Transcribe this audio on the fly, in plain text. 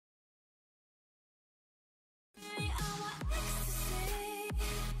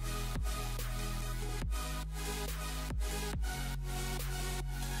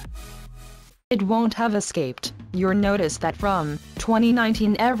It won't have escaped your notice that from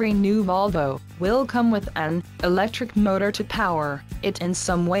 2019 every new Volvo will come with an electric motor to power it in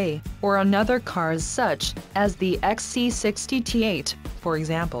some way or another. Cars such as the XC60 T8, for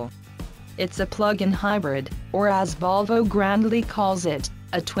example. It's a plug-in hybrid, or as Volvo grandly calls it,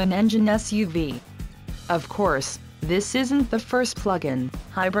 a twin-engine SUV. Of course, this isn't the first plug-in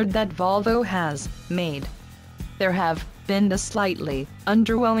hybrid that Volvo has made. There have been the slightly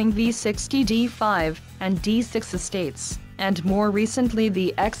underwhelming V60 D5 and D6 estates, and more recently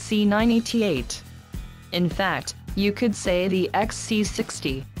the XC90 T8. In fact, you could say the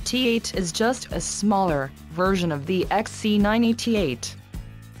XC60 T8 is just a smaller version of the XC90 T8.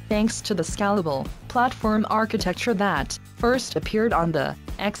 Thanks to the scalable platform architecture that first appeared on the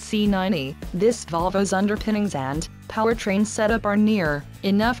XC90, this Volvo's underpinnings and powertrain setup are near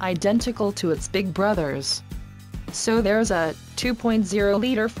enough identical to its big brothers. So there's a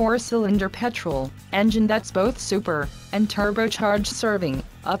 2.0-liter four-cylinder petrol engine that's both super and turbocharged, serving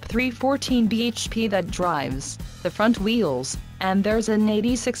up 314 bhp that drives the front wheels, and there's an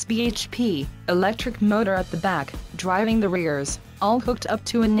 86 bhp electric motor at the back driving the rears, all hooked up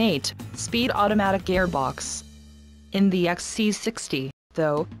to an 8-speed automatic gearbox. In the XC60,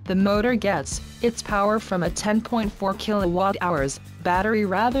 though, the motor gets its power from a 10.4 kWh battery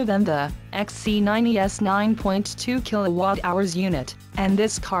rather than the XC90's 9.2 kWh unit, and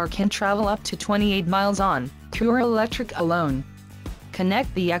this car can travel up to 28 miles on pure electric alone.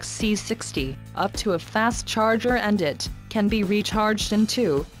 Connect the XC60 up to a fast charger and it can be recharged in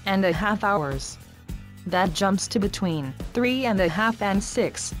 2.5 hours. That jumps to between 3.5 and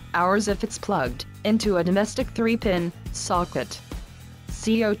 6 hours if it's plugged into a domestic 3-pin socket.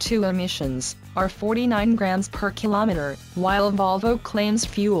 CO2 emissions are 49 grams per kilometer, while Volvo claims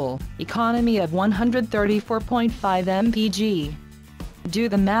fuel economy of 134.5 mpg. Do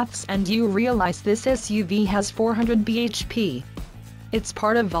the maths and you realize this SUV has 400 bhp. It's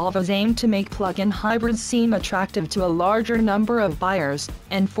part of Volvo's aim to make plug-in hybrids seem attractive to a larger number of buyers,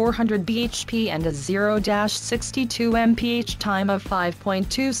 and 400 bhp and a 0-62 mph time of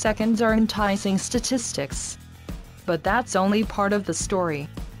 5.2 seconds are enticing statistics. But that's only part of the story.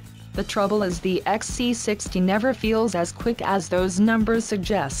 The trouble is the XC60 never feels as quick as those numbers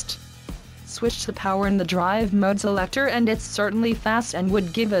suggest. Switch the power in the drive mode selector and it's certainly fast and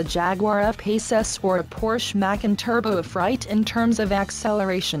would give a Jaguar F-Pace S or a Porsche Macan Turbo a fright in terms of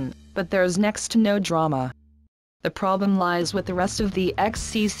acceleration, but there's next to no drama. The problem lies with the rest of the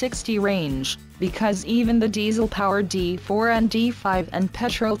XC60 range, because even the diesel-powered D4 and D5 and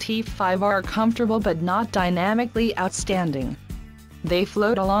petrol T5 are comfortable but not dynamically outstanding. They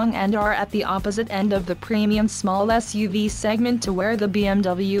float along and are at the opposite end of the premium small SUV segment to where the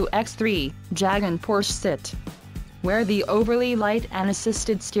BMW X3, Jag and Porsche sit. Where the overly light and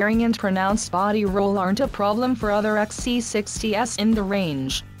assisted steering and pronounced body roll aren't a problem for other XC60s in the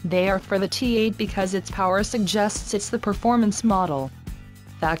range, they are for the T8 because its power suggests it's the performance model.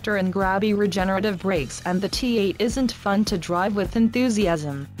 Factor in grabby regenerative brakes and the T8 isn't fun to drive with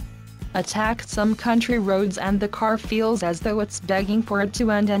enthusiasm. Attack some country roads and the car feels as though it's begging for it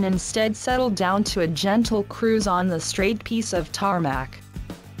to end and instead settle down to a gentle cruise on the straight piece of tarmac.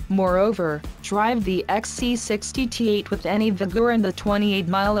 Moreover, drive the XC60 T8 with any vigor and the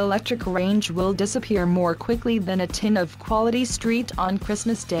 28-mile electric range will disappear more quickly than a tin of quality street on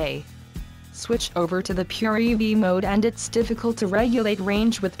Christmas Day. Switch over to the pure EV mode and it's difficult to regulate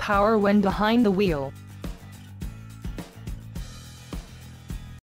range with power when behind the wheel.